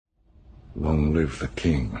Long live the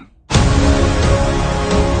king.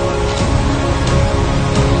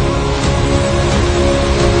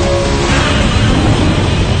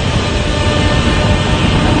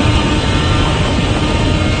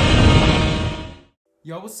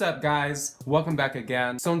 Yo, what's up guys? Welcome back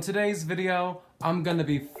again. So in today's video, I'm gonna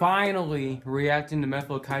be finally reacting to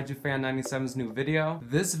Methyl Kaiju Fan 97's new video.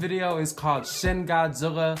 This video is called Shin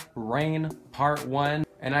Godzilla Reign Part 1.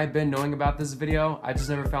 And I've been knowing about this video. I just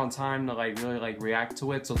never found time to really react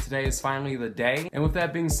to it. So today is finally the day. And with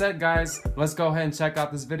that being said guys, let's go ahead and check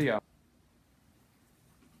out this video.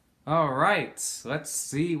 Alright, let's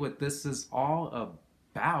see what this is all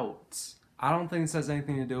about. I don't think this has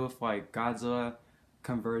anything to do with like Godzilla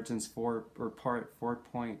Convergence 4 or part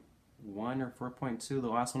 4.1 or 4.2, the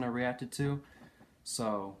last one I reacted to.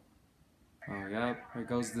 So, oh yep, here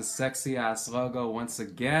goes this sexy ass logo once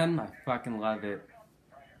again. I fucking love it.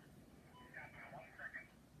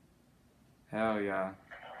 Hell yeah.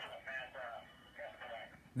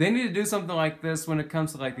 They need to do something like this when it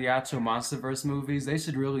comes to like the actual MonsterVerse movies. They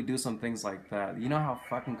should really do some things like that. You know how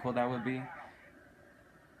fucking cool that would be?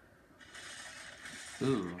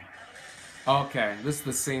 Ooh. Okay, this is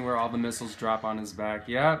the scene where all the missiles drop on his back.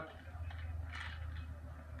 Yep.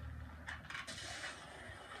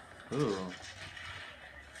 Ooh.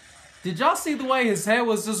 Did y'all see the way his head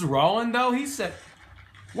was just rolling though? He said,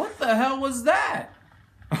 "What the hell was that?"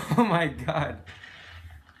 Oh my god.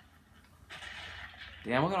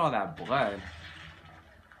 Damn, look at all that blood.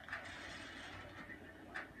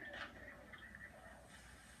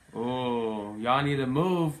 Ooh, y'all need to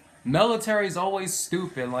move. Military's always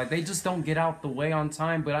stupid, like they just don't get out the way on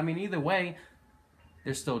time, but I mean either way,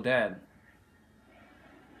 they're still dead.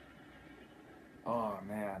 Oh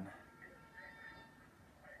man.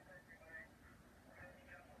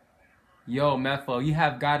 Yo, Methyl, you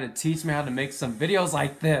have got to teach me how to make some videos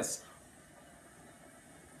like this.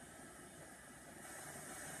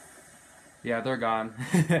 Yeah, they're gone.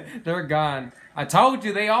 They're gone. I told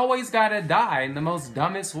you, they always gotta die in the most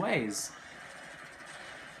dumbest ways.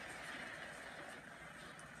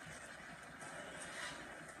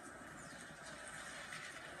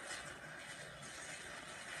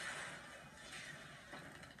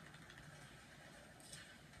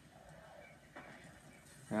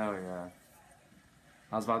 Hell yeah.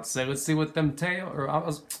 I was about to say, let's see what them tail,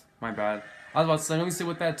 my bad. I was about to say, let me see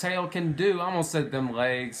what that tail can do. I almost said them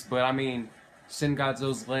legs, but I mean, Shin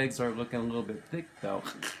Godzilla's legs are looking a little bit thick though.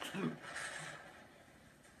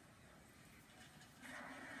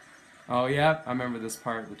 Oh yeah, I remember this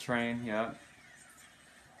part, the train, yeah.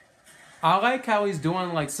 I like how he's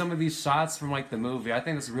doing like some of these shots from like the movie. I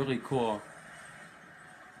think it's really cool.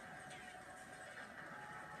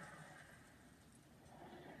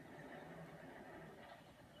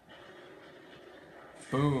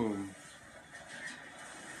 Boom.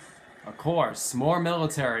 Of course, more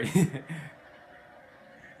military.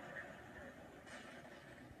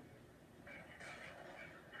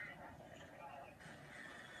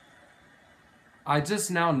 I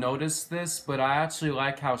just now noticed this, but I actually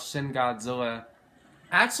like how Shin Godzilla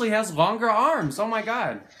actually has longer arms. Oh my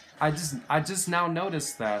god. I just now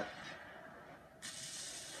noticed that.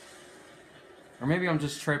 Or maybe I'm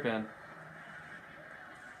just tripping.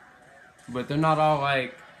 But they're not all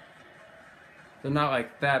like, they're not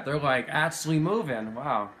like that. They're like actually moving.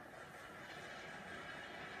 Wow.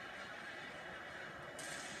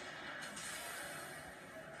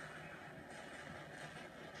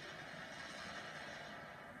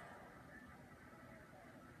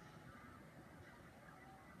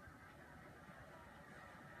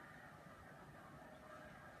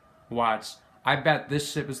 Watch. I bet this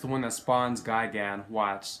ship is the one that spawns Gigan.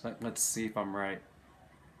 Watch. Let's see if I'm right.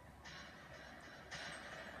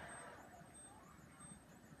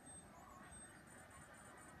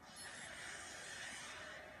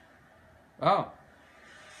 Oh.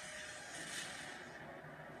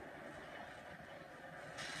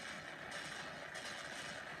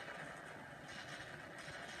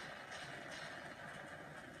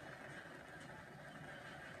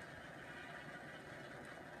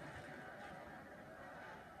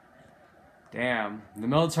 Damn. The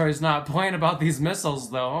military's not playing about these missiles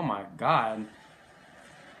though. Oh my god.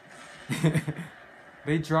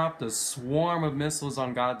 They dropped a swarm of missiles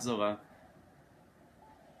on Godzilla.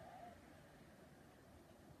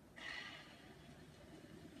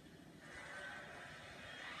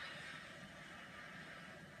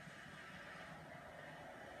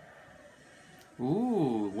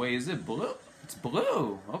 Ooh, wait, is it blue? It's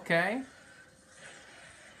blue. Okay.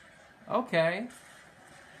 Okay.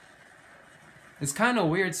 It's kind of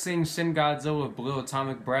weird seeing Shin Godzilla with blue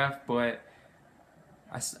atomic breath, but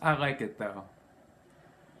I like it though.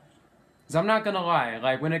 'Cause I'm not gonna lie,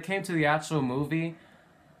 like when it came to the actual movie,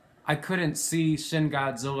 I couldn't see Shin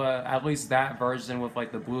Godzilla, at least that version with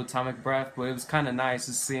like the blue atomic breath, but it was kind of nice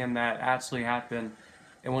to seeing that actually happen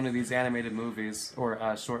in one of these animated movies or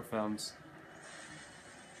short films.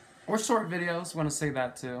 Or short videos, want to say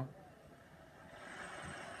that too.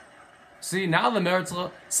 See, now the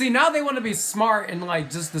military, now they want to be smart and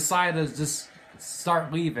like just decide to just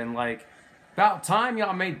start leaving. Like, about time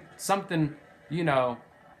y'all made something, you know.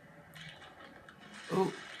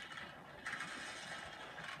 Ooh.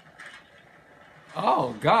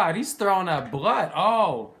 Oh God, he's throwing up blood.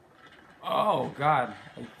 Oh God,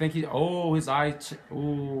 I think he. Oh, his eye.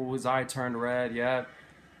 His eye turned red. Yeah,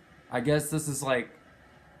 I guess this is like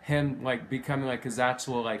him like becoming like his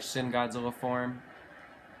actual like Shin Godzilla form.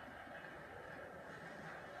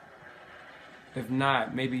 If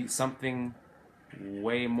not, maybe something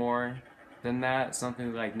way more than that.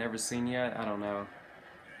 Something like never seen yet. I don't know.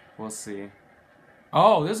 We'll see.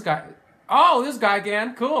 Oh, this guy. Oh, this guy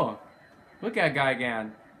again. Cool. Look at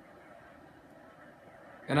Gigan.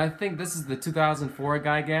 And I think this is the 2004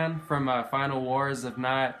 Gigan from Final Wars, if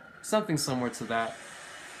not something similar to that.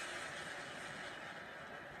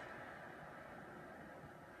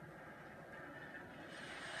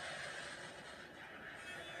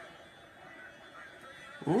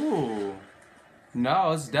 Ooh.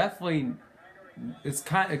 No, it's definitely... it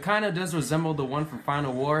kind of does resemble the one from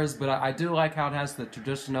Final Wars, but I do like how it has the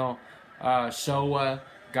traditional Showa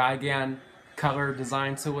Gigan color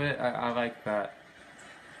design to it. I like that.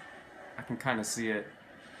 I can kind of see it.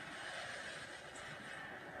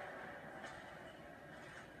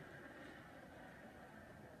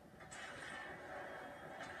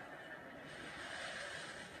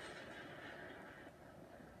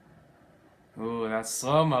 Ooh, that's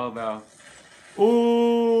slow-mo though.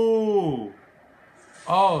 Ooh!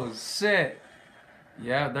 Oh shit!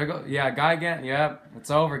 Yeah, there go. Yeah, Gigan. Yep,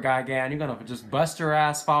 it's over, Gigan. You're gonna just bust your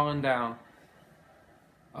ass falling down.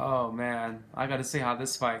 Oh man, I gotta see how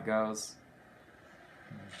this fight goes.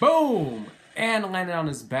 Boom! And landed on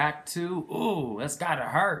his back too. Ooh, that's gotta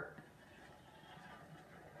hurt.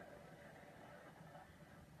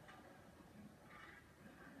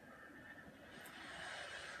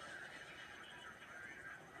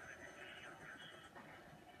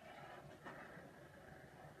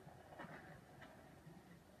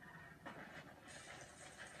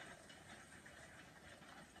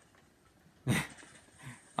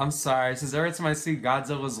 I'm sorry, since every time I see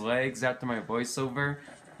Godzilla's legs after my voiceover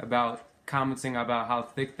about commenting about how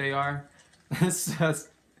thick they are, it's just,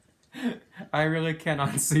 I really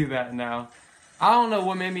cannot see that now. I don't know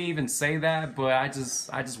what made me even say that, but I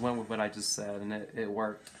just went with what I just said, and it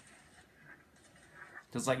worked.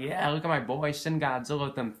 Just like, yeah, look at my boy Shin Godzilla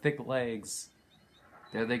with them thick legs.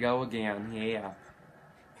 There they go again, yeah.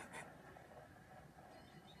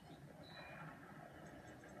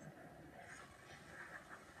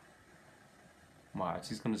 Watch,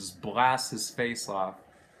 he's gonna just blast his face off.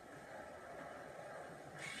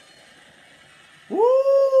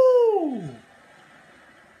 Woo!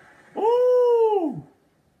 Woo!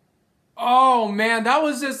 Oh man, that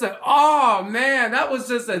was just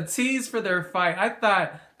a tease for their fight. I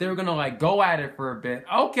thought they were gonna like go at it for a bit.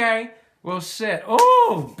 Okay, well shit.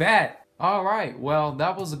 Oh, bet. Alright, well,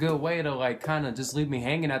 that was a good way to like kind of just leave me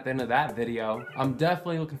hanging at the end of that video. I'm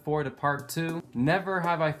definitely looking forward to part 2. Never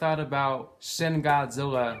have I thought about Shin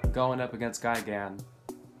Godzilla going up against Gigan.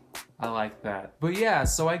 I like that. But yeah,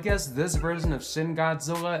 so I guess this version of Shin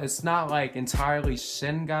Godzilla, it's not like entirely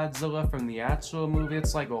Shin Godzilla from the actual movie.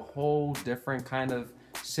 It's like a whole different kind of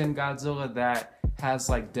Shin Godzilla that has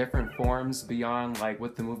like different forms beyond like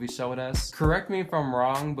what the movie showed us. Correct me if I'm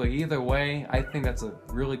wrong, but either way, I think that's a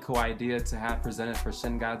really cool idea to have presented for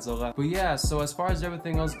Shin Godzilla. But yeah, so as far as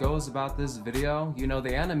everything else goes about this video, you know,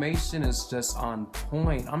 the animation is just on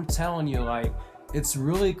point. I'm telling you, like, it's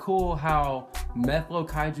really cool how Methlo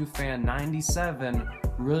Kaiju Fan 97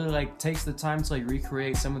 really like takes the time to like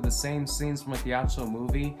recreate some of the same scenes from like the actual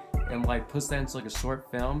movie and like puts that into like a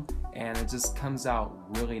short film, and it just comes out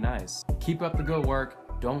really nice. Keep up the good work.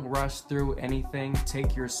 Don't rush through anything.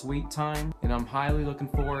 Take your sweet time, and I'm highly looking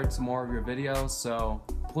forward to more of your videos, so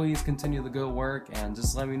please continue the good work and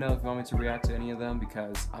just let me know if you want me to react to any of them,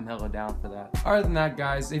 because I'm hella down for that. Other than that,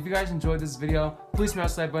 guys, if you guys enjoyed this video, please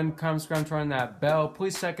smash that button, comment, subscribe, turn on that bell.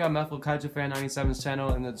 Please check out Methlo Kaiju Fan 97's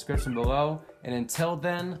channel in the description below, and until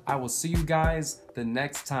then, I will see you guys the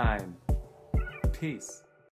next time. Peace.